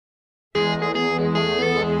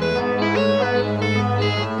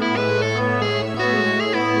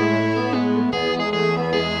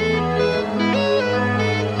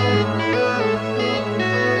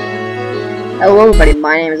Hello everybody,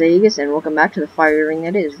 my name is Aegis, and welcome back to the fire ring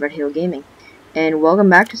that is Red Hill Gaming. And welcome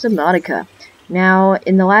back to Subnautica. Now,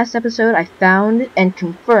 in the last episode, I found and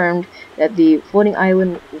confirmed that the floating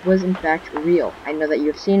island was in fact real. I know that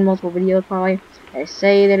you have seen multiple videos probably that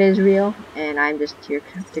say that it is real, and I'm just here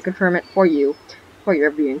to confirm it for you, for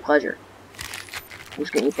your viewing pleasure. I'm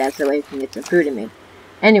just gonna eat that so I can get some food in me.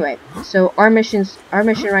 Anyway, so our mission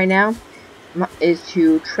right now is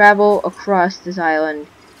to travel across this island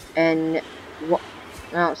and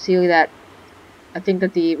see that I think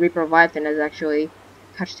that the Reaper Leviathan has actually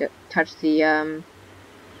touched the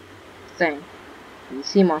thing, the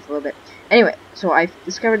sea moth a little bit. Anyway, so I've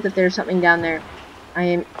discovered that there's something down there.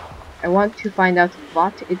 I want to find out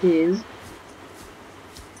what it is.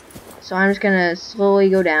 So I'm just gonna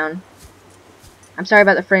slowly go down. I'm sorry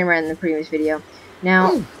about the frame rate in the previous video.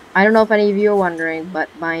 Now, I don't know if any of you are wondering, but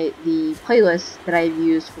the playlists that I've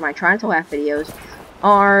used for my Trying to Laugh videos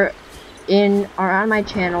are on my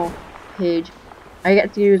channel page. All you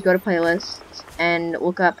got to do is go to playlists and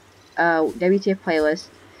look up WTF playlist,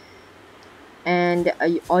 and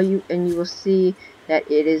you will see that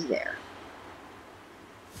it is there.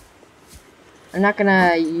 I'm not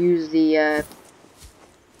gonna use the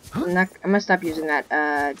I'm gonna stop using that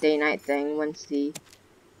day-night thing once the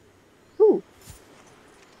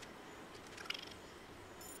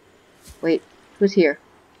Wait, who's here?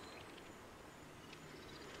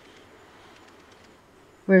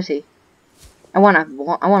 Where is he? I wanna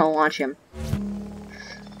launch him.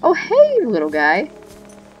 Oh, hey, little guy.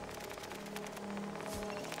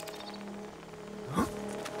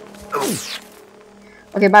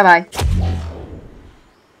 Okay, bye-bye.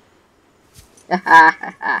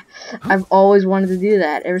 I've always wanted to do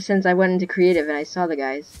that ever since I went into creative and I saw the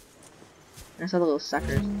guys. And I saw the little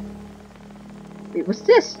suckers. Wait, what's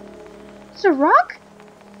this? Is a rock?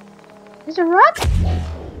 Is a rock?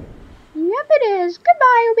 Yep, it is.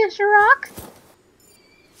 Goodbye, Mr. Rock.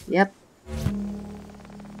 Yep.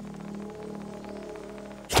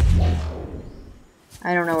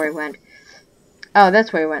 I don't know where he went. Oh,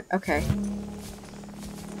 that's where he went. Okay.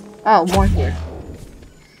 Oh, more here.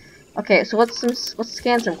 Okay, so let's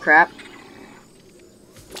scan some crap.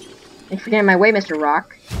 Thanks for getting my way, Mr.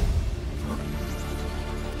 Rock.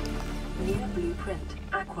 New blueprint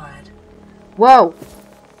acquired. Whoa!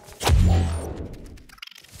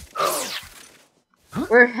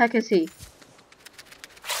 Where the heck is he?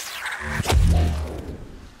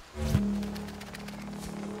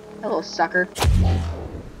 Hello, sucker.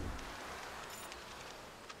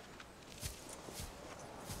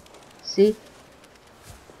 See?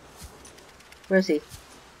 Where is he?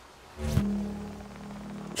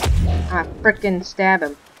 Ah, frickin' stab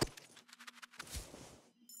him.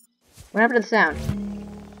 What happened to the sound?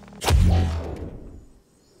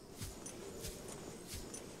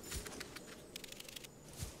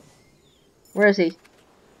 Where is he?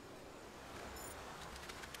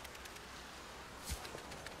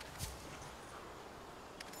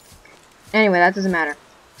 Anyway, that doesn't matter.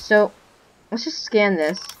 So, let's just scan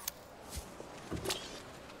this.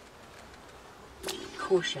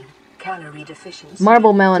 Caution, calorie deficiency.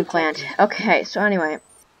 Marble melon plant. Okay, so anyway.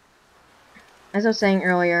 As I was saying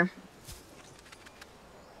earlier,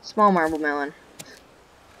 small marble melon.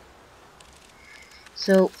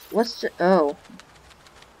 So, oh.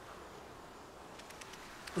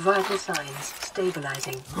 Vital signs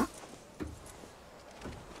stabilizing.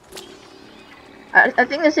 I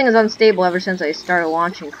think this thing is unstable ever since I started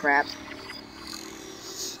launching crap.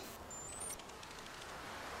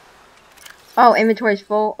 Oh, inventory's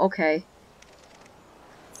full? Okay.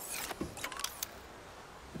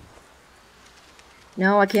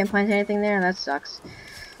 No, I can't plant anything there? That sucks.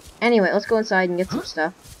 Anyway, let's go inside and get some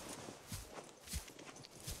stuff.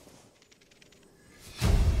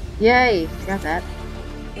 Yay! Got that.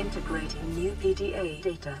 Integrating new PDA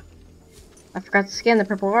data. I forgot to scan the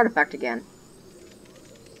purple artifact again.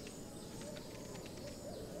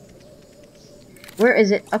 Where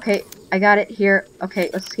is it? Okay, I got it here. Okay,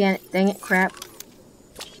 let's scan it. Dang it, crap.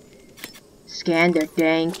 Scan the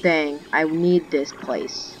dang thing. I need this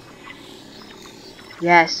place.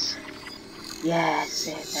 Yes. Yes,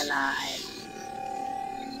 it's alive.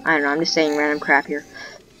 I don't know, I'm just saying random crap here.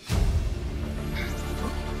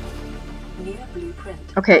 New blueprint.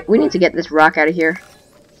 Okay, we need to get this rock out of here.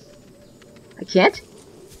 I can't?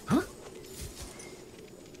 Huh?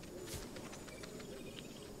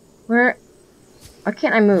 Where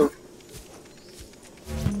can't I move?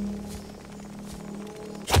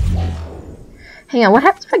 Hang on, what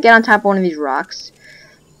happens if I get on top of one of these rocks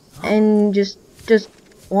and just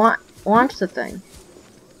launch the thing?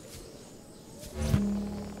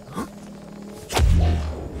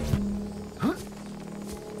 Huh?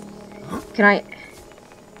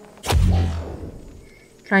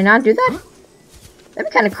 can I not do that?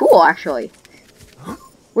 That'd be kind of cool, actually.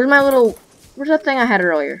 Where's that thing I had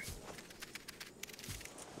earlier?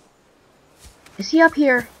 Is he up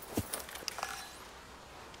here?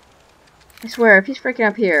 I swear, if he's freaking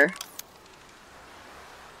up here,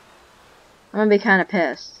 I'm gonna be kind of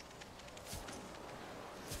pissed.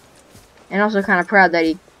 And also kind of proud that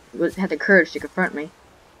he had the courage to confront me.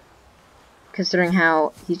 Considering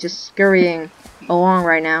how he's just scurrying along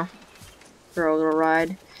right now for a little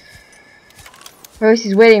ride. Or at least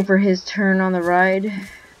he's waiting for his turn on the ride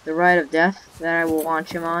of death that I will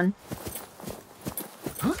launch him on.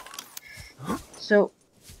 So,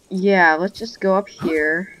 yeah, let's just go up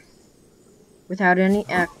here without any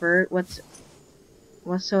effort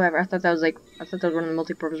whatsoever. I thought that was one of the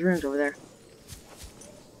multi-purpose rooms over there.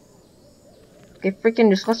 Okay,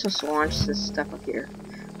 let's just launch this stuff up here.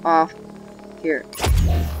 Off. Here.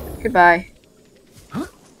 Goodbye.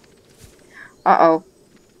 Uh-oh.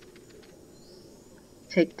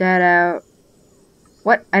 Take that out.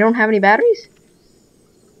 What? I don't have any batteries?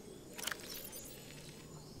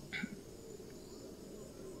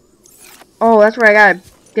 Oh, that's where I gotta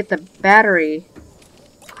get the battery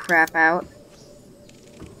crap out.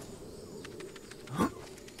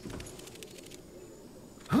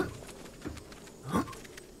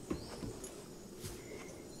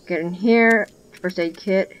 Get in here. First aid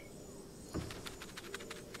kit.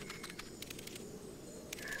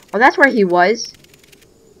 Oh, that's where he was.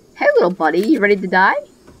 Hey, little buddy, you ready to die?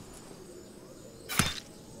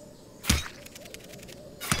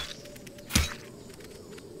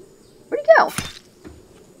 Where'd he go?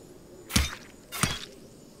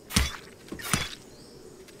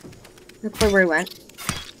 Look where he went.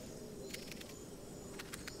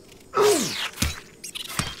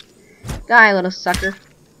 Die, little sucker.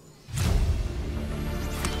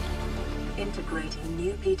 Integrating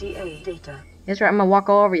new PDA data. That's right, I'm gonna walk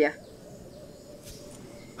all over you.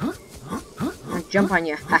 I'm gonna jump on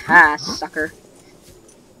you. Haha, sucker.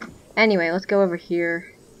 Anyway, let's go over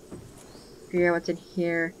here. Here, what's in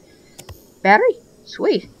here? Battery?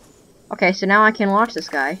 Sweet. Okay, so now I can launch this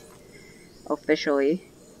guy. Officially.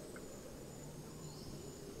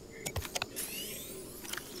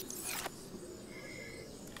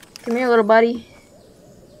 Come here, little buddy.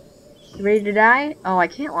 You ready to die? Oh, I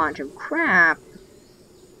can't launch him. Crap.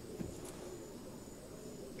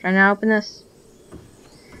 Can I not open this?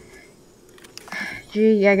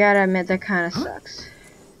 Gee, I gotta admit, that kind of sucks.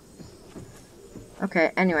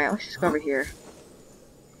 Okay, anyway, let's just go over here.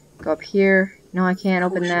 Go up here. No, I can't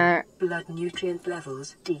open that. Blood nutrient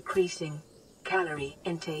levels decreasing. Calorie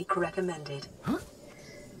intake recommended.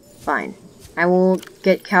 Fine. I will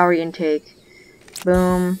get calorie intake.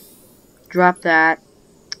 Boom. Drop that.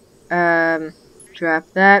 Drop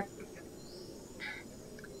that.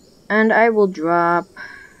 And I will drop...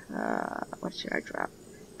 what should I drop?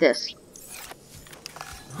 This.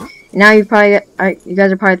 Now you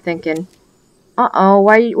guys are probably thinking, uh-oh,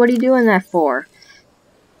 what are you doing that for?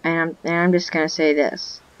 And I'm just gonna say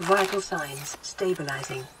this. Vital signs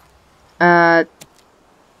stabilizing. I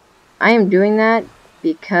am doing that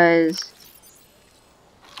because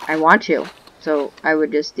I want to. So I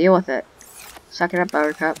would just deal with it. Suck it up,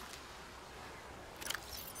 Buttercup.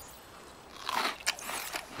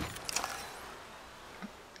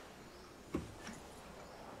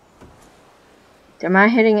 Am I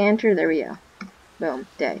hitting enter? There we go. Boom.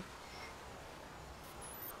 Day.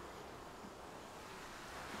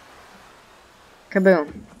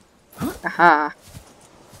 Kaboom. Aha.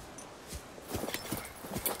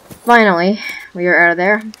 Finally, we are out of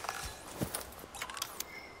there.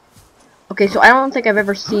 Okay, so I don't think I've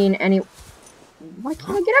ever seen any... Why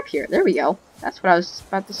can't I get up here? There we go. That's what I was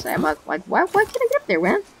about to say. About, like, why can't I get up there,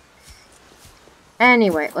 man?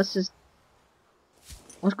 Anyway, let's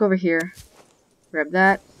go over here. Grab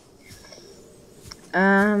that.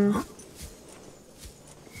 I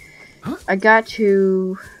got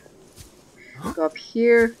to go up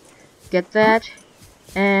here, get that,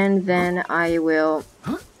 and then I will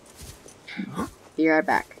be right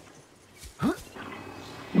back.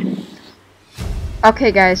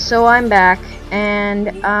 Okay, guys, so I'm back,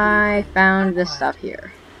 and I found this stuff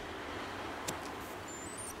here.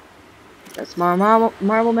 The small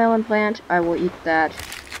marble melon plant. I will eat that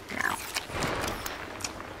now.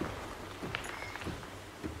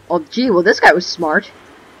 Oh, gee, well, this guy was smart.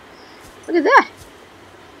 Look at that.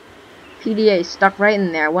 PDA stuck right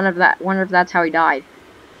in there. Wonder if that's how he died.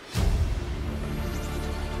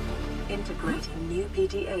 Integrating new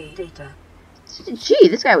PDA data. Gee,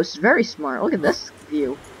 this guy was very smart. Look at this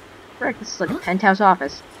view. Frick, this is like a penthouse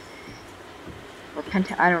office. or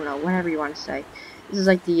I don't know, whatever you want to say. This is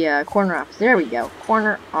like the corner office. There we go,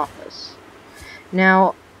 corner office.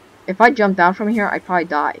 Now, if I jump down from here, I'd probably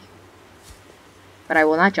die. But I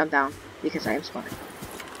will not jump down, because I am smart.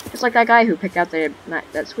 Just like that guy who picked out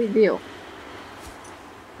that sweet view.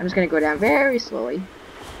 I'm just gonna go down very slowly.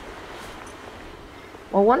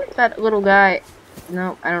 Well, wonder if that little guy...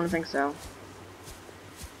 No, I don't think so.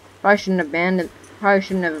 Probably shouldn't have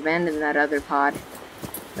abandoned that other pod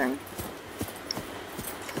thing.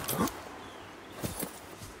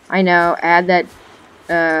 I know, add that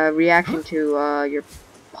reaction to your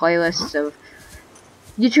playlists of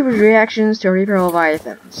YouTubers' reactions to Reaper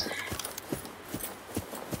Leviathans.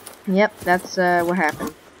 Yep, that's what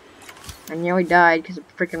happened. I nearly died because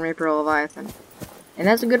of freaking Reaper Leviathan. And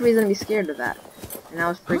that's a good reason to be scared of that. And I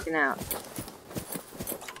was freaking out.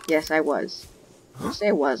 Yes, I was. Don't say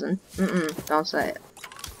it wasn't. Don't say it.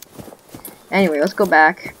 Anyway, let's go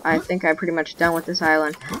back. I think I'm pretty much done with this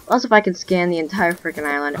island. Also, if I can scan the entire freaking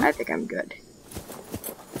island, I think I'm good.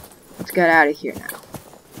 Let's get out of here now.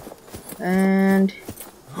 And...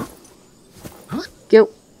 let's go.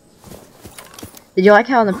 Did you like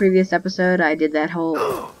how in the previous episode I did that whole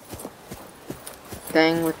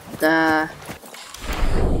thing with the...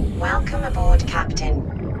 Welcome aboard,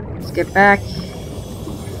 Captain. Let's get back.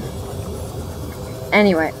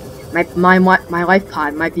 Anyway, my life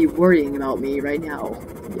pod might be worrying about me right now.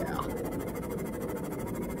 Yeah.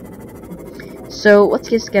 So let's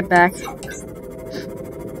just get back.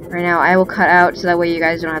 Right now, I will cut out so that way you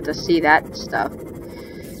guys don't have to see that stuff.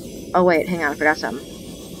 Oh wait, hang on, I forgot something.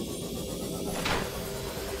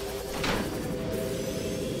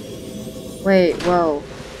 Wait, whoa.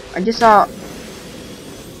 I just saw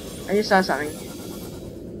something.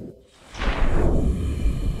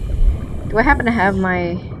 Do I happen to have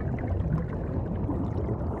my...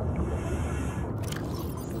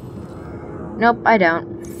 Nope, I don't.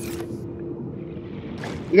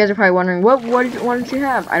 You guys are probably wondering, what did you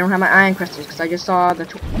have? I don't have my iron crystals because I just saw the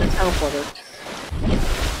teleporter.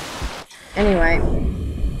 Anyway.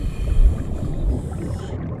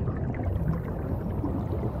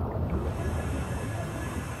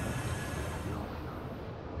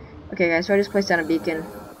 Okay guys, so I just placed down a beacon.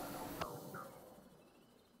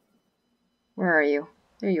 Where are you?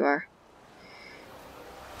 There you are.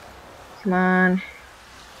 Come on.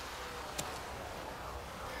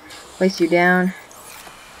 Place you down.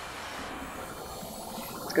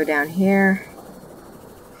 Let's go down here.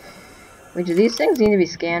 Wait, do these things need to be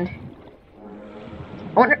scanned?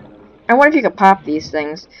 I wonder if you could pop these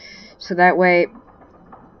things, so that way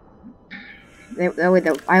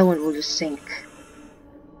the island will just sink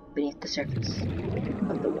beneath the surface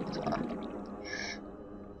of the water.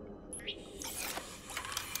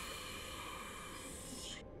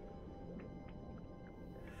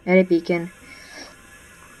 Edit beacon.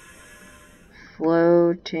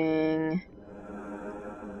 Floating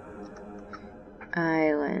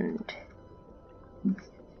island.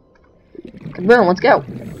 Kaboom, let's go.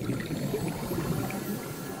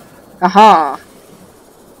 Aha!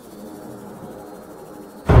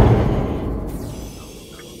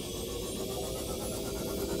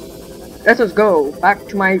 Let's go back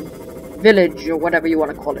to my village or whatever you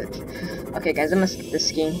want to call it. Okay, guys, I'm gonna skip this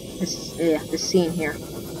scene here.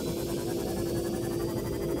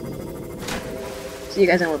 See you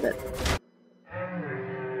guys in a little bit.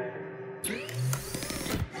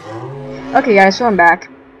 Okay, guys, so I'm back,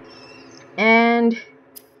 and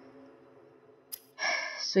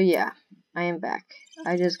so yeah, I am back.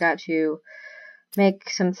 I just got to make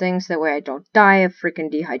some things that way I don't die of freaking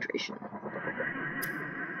dehydration.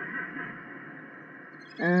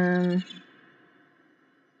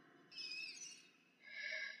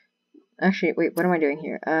 Actually, wait, what am I doing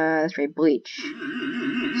here? That's right, bleach.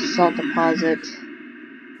 Salt deposit.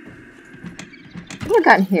 What have I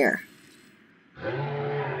got in here?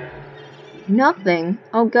 Nothing?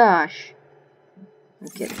 Oh gosh. I'm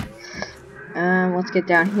kidding. Let's get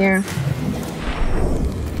down here.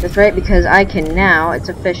 That's right, because I can now, it's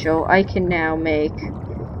official, I can now make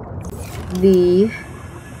the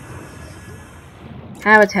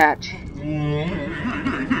habitat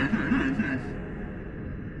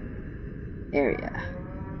area.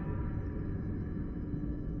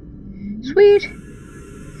 Sweet!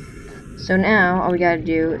 So now, all we gotta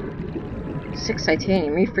do... 6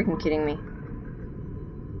 titanium, are you freaking kidding me?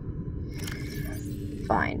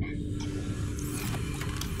 Fine.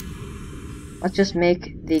 Let's just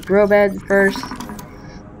make the grow bed first.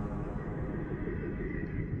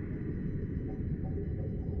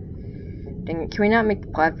 Dang it, can we not make the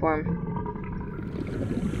platform?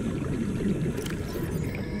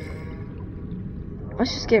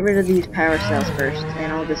 let's just get rid of these power cells first,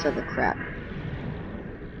 and all this other crap.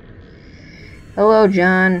 Hello,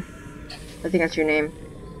 John. I think that's your name.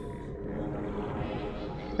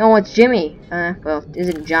 No, it's Jimmy. Well,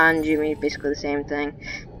 isn't John Jimmy basically the same thing?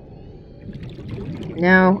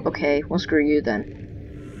 No? Okay, well screw you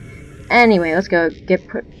then. Anyway, let's go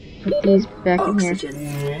put these back Oxygen.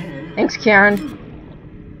 in here. Thanks, Karen.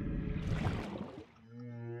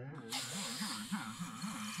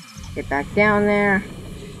 Get back down there.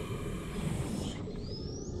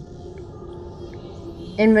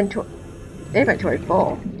 Inventory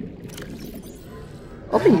full.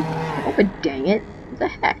 Open, dang it. What the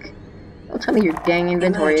heck? Don't tell me your dang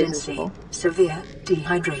inventory isn't full. Severe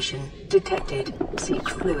dehydration detected. Seek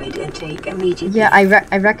fluid intake immediately. Yeah,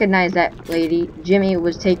 I recognize that lady. Jimmy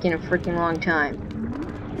was taking a freaking long time.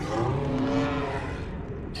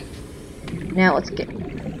 Now let's get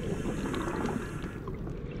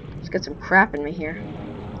some crap in me here.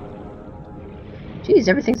 Jeez,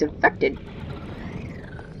 everything's infected.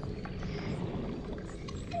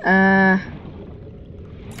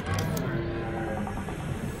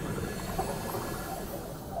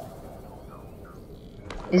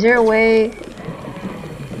 Is there a way?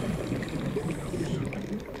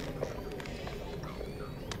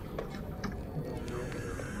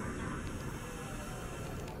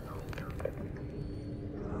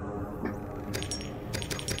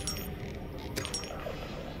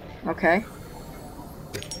 Okay.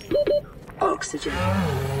 Oxygen.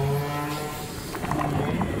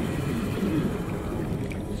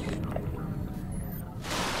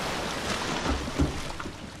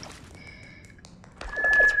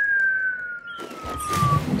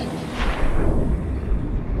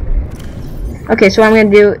 Okay, so what I'm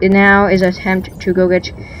gonna do now is attempt to go get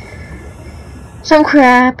some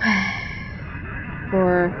crap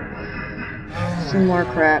for some more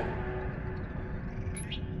crap.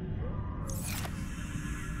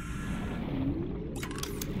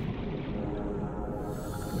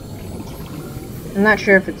 I'm not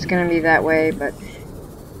sure if it's gonna be that way, but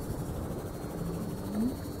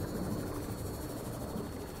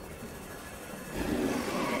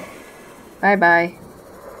bye-bye.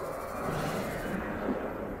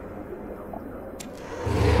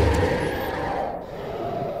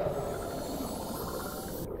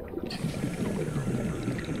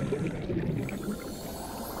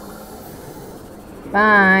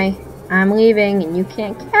 Bye. I'm leaving and you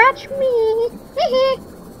can't catch me.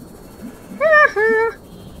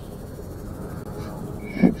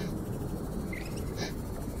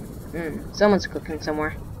 Someone's cooking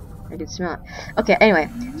somewhere. I can smell it. Okay, anyway.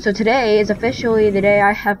 So today is officially the day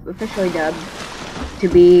I have officially dubbed to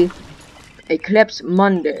be Eclipse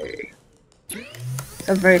Monday.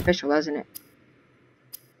 Sounds very official, doesn't it?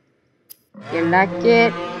 You like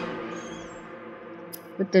it?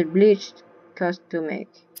 With the bleached cost to make.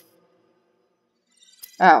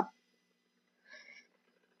 Oh.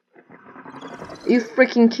 Are you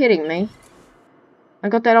freaking kidding me? I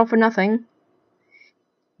got that all for nothing.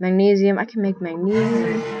 Magnesium, I can make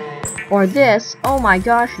magnesium. Or this, oh my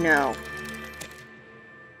gosh, no.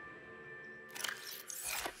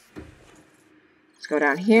 Let's go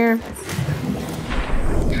down here.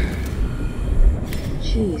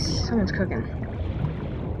 Jeez, someone's cooking.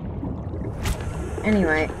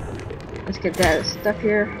 Anyway, let's get that stuff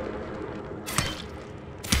here.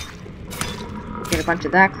 Get a bunch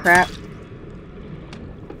of that crap.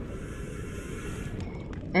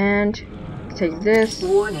 And take this.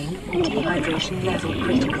 Warning, dehydration level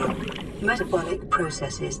critical. Metabolic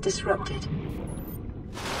processes disrupted.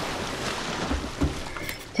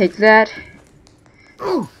 Take that.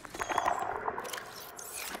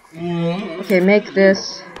 Okay, make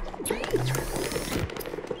this.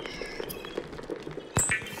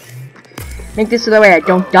 Make this so that way I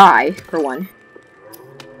don't die, for one.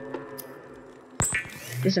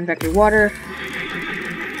 Disinfected water.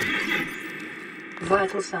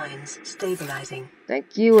 Vital signs stabilizing.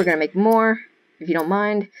 Thank you. We're gonna make more, if you don't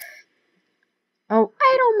mind. Oh,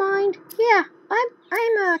 I don't mind. Yeah,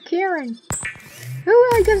 I'm Karen. Who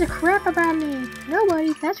really gives a crap about me?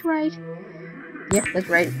 Nobody. That's right. Yep, that's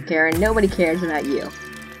right, Karen. Nobody cares about you.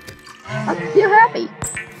 I feel happy.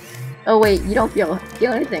 Oh wait, you don't feel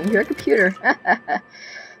anything. You're a computer.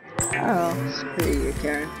 Oh, screw you,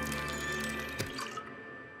 Karen.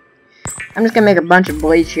 I'm just gonna make a bunch of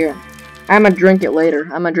bleach here. I'm gonna drink it later.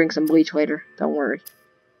 I'm gonna drink some bleach later. Don't worry.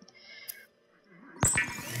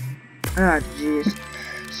 Ah, jeez.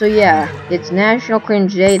 So yeah, it's National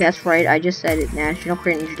Cringe Day. That's right, I just said it. National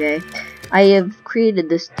Cringe Day. I have created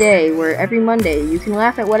this day where every Monday you can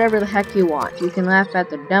laugh at whatever the heck you want. You can laugh at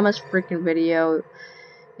the dumbest freaking video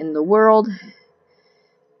in the world.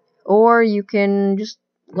 Or you can just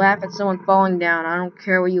laugh at someone falling down. I don't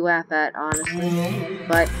care what you laugh at, honestly.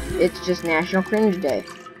 But it's just National Cringe Day.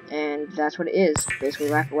 And that's what it is. Basically,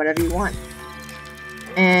 laugh at whatever you want.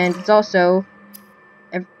 And it's also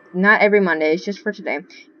not every Monday. It's just for today.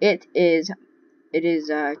 It is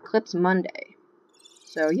Eclipse Monday.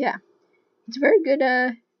 So yeah, it's a very good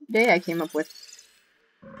day I came up with.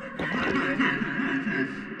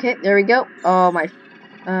 Okay, there we go. All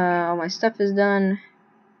my stuff is done.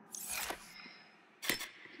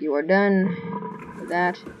 You are done with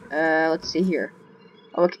that. Let's see here.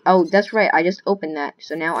 Okay. Oh, that's right. I just opened that,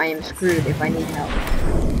 so now I am screwed if I need help.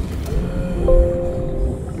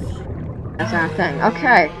 That's not a thing.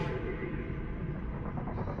 Okay.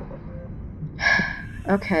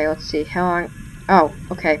 Okay, let's see. How long? Oh,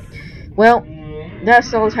 okay. Well,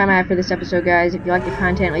 that's all the time I have for this episode, guys. If you like the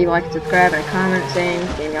content, leave a like and subscribe and a comment saying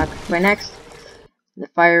game you like to play next. The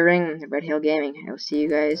Fire Ring, the Red Hill Gaming. I will see you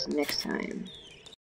guys next time.